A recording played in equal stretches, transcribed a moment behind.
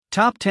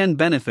Top 10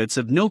 Benefits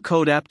of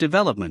No-Code App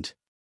Development.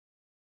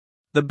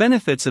 The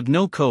benefits of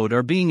no-code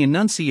are being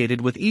enunciated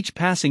with each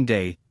passing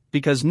day,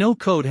 because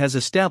no-code has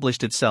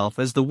established itself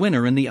as the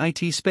winner in the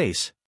IT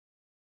space.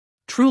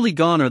 Truly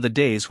gone are the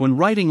days when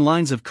writing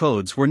lines of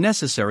codes were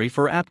necessary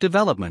for app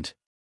development.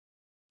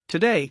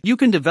 Today, you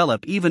can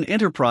develop even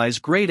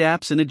enterprise-grade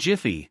apps in a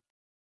jiffy.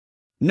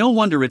 No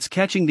wonder it's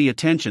catching the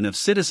attention of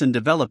citizen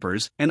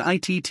developers and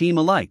IT team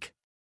alike.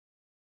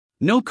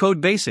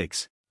 No-code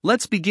basics.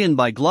 Let's begin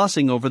by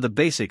glossing over the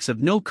basics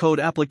of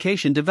no-code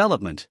application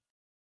development.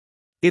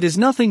 It is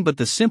nothing but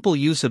the simple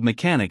use of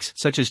mechanics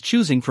such as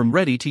choosing from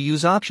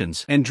ready-to-use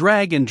options and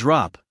drag and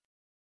drop.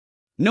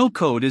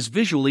 No-code is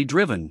visually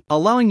driven,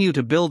 allowing you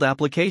to build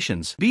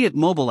applications, be it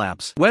mobile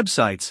apps,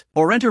 websites,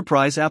 or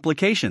enterprise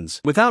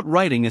applications, without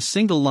writing a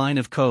single line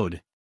of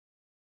code.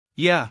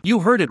 Yeah, you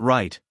heard it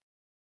right.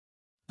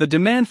 The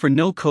demand for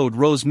no-code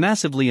rose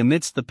massively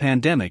amidst the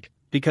pandemic,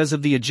 because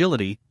of the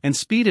agility and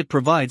speed it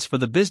provides for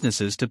the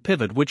businesses to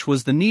pivot, which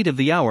was the need of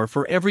the hour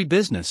for every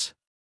business.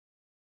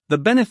 The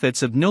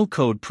benefits of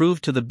no-code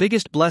proved to the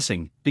biggest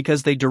blessing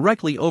because they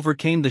directly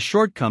overcame the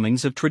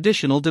shortcomings of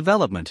traditional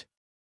development.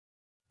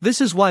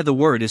 This is why the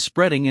word is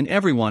spreading and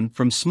everyone,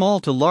 from small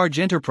to large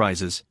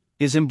enterprises,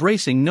 is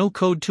embracing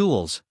no-code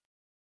tools.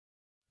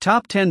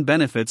 Top 10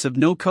 Benefits of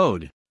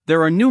No-Code.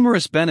 There are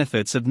numerous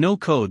benefits of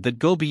no-code that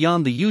go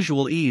beyond the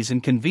usual ease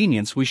and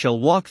convenience. We shall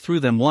walk through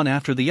them one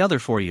after the other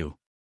for you.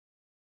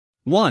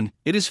 1.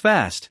 It is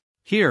fast.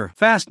 Here,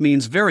 fast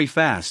means very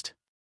fast.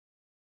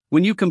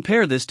 When you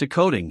compare this to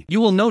coding,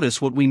 you will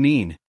notice what we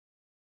mean.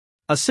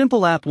 A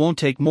simple app won't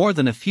take more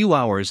than a few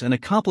hours, and a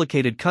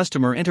complicated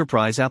customer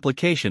enterprise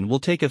application will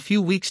take a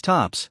few weeks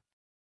tops.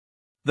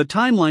 The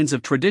timelines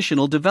of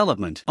traditional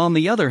development, on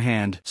the other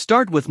hand,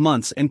 start with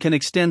months and can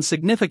extend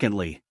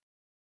significantly.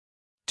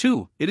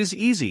 2. It is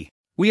easy.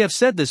 We have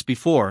said this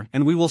before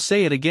and we will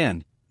say it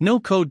again,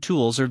 no-code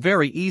tools are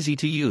very easy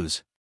to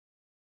use.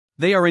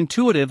 They are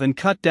intuitive and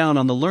cut down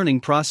on the learning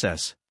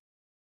process.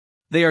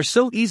 They are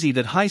so easy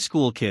that high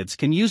school kids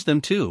can use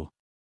them too.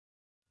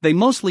 They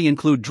mostly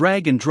include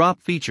drag and drop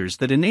features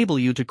that enable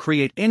you to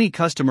create any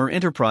customer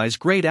enterprise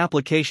grade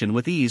application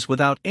with ease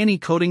without any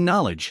coding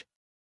knowledge.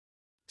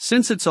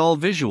 Since it's all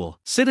visual,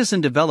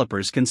 citizen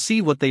developers can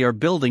see what they are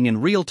building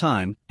in real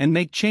time and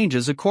make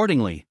changes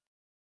accordingly.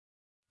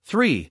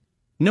 3.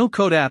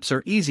 No-code apps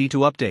are easy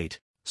to update.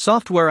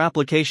 Software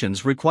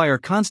applications require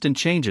constant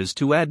changes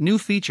to add new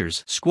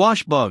features,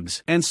 squash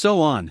bugs, and so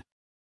on.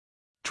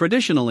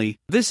 Traditionally,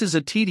 this is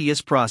a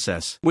tedious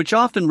process, which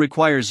often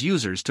requires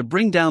users to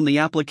bring down the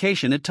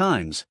application at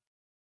times.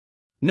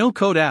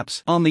 No-code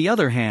apps, on the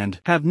other hand,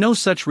 have no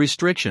such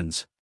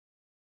restrictions.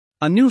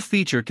 A new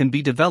feature can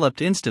be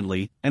developed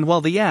instantly, and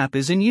while the app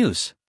is in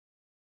use.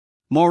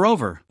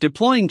 Moreover,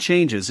 deploying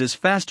changes is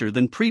faster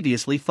than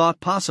previously thought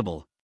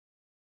possible.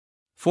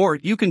 4.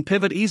 You can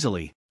pivot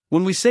easily.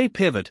 When we say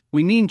pivot,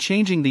 we mean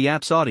changing the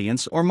app's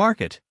audience or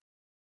market.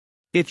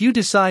 If you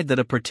decide that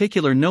a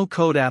particular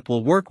no-code app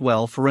will work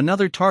well for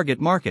another target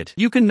market,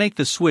 you can make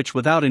the switch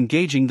without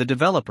engaging the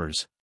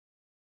developers.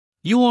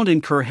 You won't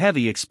incur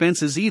heavy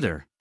expenses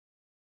either.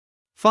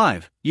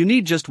 5. You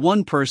need just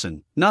one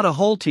person, not a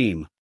whole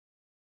team.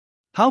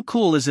 How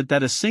cool is it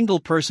that a single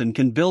person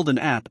can build an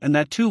app, and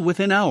that too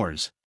within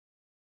hours?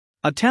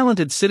 A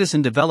talented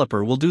citizen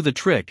developer will do the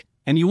trick,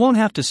 and you won't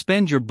have to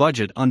spend your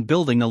budget on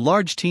building a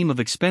large team of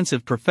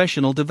expensive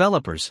professional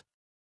developers.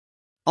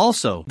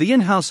 Also, the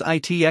in-house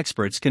IT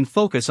experts can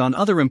focus on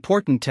other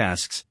important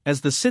tasks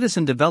as the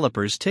citizen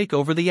developers take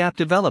over the app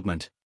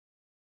development.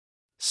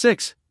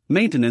 6.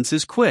 Maintenance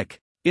is quick.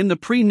 In the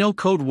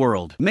pre-no-code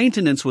world,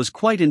 maintenance was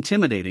quite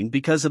intimidating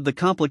because of the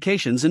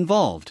complications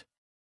involved.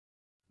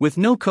 With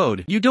no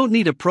code, you don't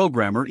need a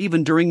programmer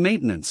even during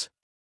maintenance.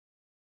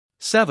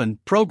 7.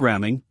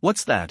 Programming,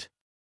 what's that?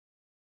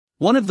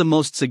 One of the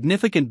most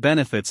significant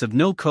benefits of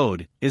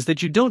no-code is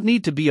that you don't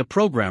need to be a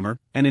programmer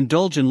and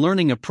indulge in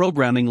learning a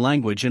programming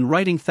language and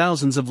writing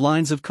thousands of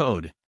lines of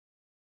code.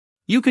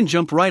 You can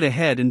jump right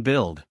ahead and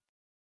build.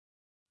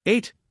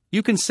 8.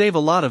 You can save a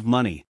lot of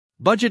money.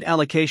 Budget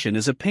allocation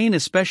is a pain,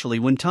 especially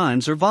when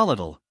times are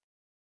volatile.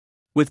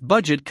 With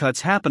budget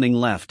cuts happening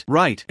left,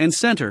 right, and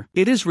center,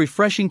 it is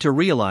refreshing to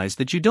realize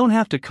that you don't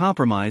have to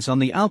compromise on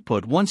the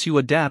output once you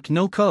adapt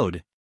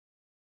no-code.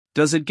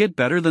 Does it get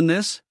better than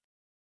this?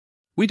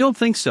 We don't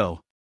think so.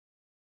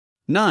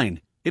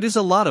 9. It is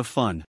a lot of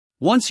fun.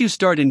 Once you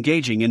start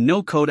engaging in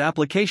no-code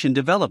application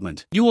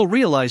development, you will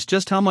realize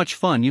just how much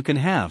fun you can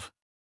have.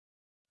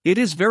 It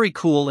is very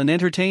cool and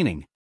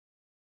entertaining.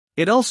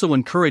 It also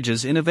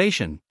encourages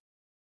innovation.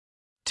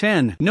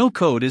 10.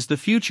 No-code is the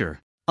future.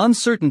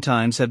 Uncertain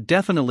times have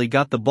definitely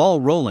got the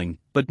ball rolling,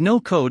 but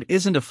no-code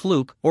isn't a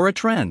fluke or a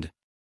trend.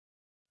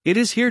 It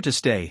is here to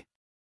stay.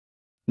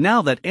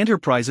 Now that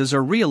enterprises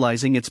are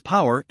realizing its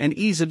power and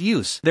ease of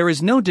use, there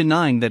is no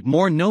denying that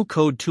more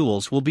no-code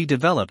tools will be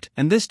developed,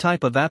 and this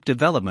type of app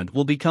development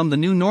will become the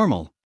new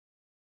normal.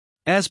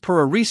 As per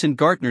a recent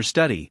Gartner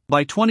study,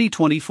 by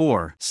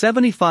 2024,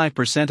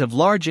 75% of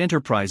large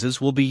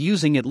enterprises will be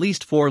using at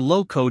least 4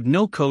 low-code,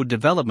 no-code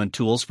development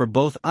tools for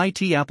both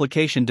IT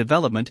application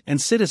development and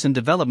citizen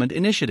development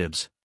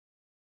initiatives.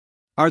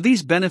 Are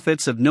these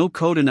benefits of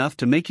no-code enough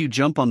to make you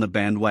jump on the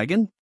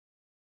bandwagon?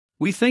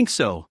 We think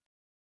so.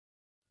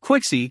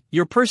 Quixy,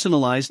 your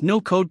personalized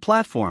no-code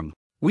platform.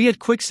 We at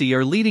Quixy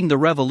are leading the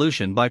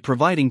revolution by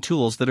providing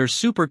tools that are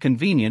super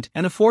convenient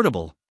and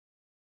affordable.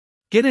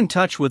 Get in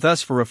touch with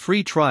us for a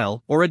free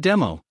trial or a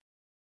demo.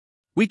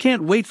 We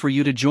can't wait for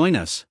you to join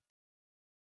us.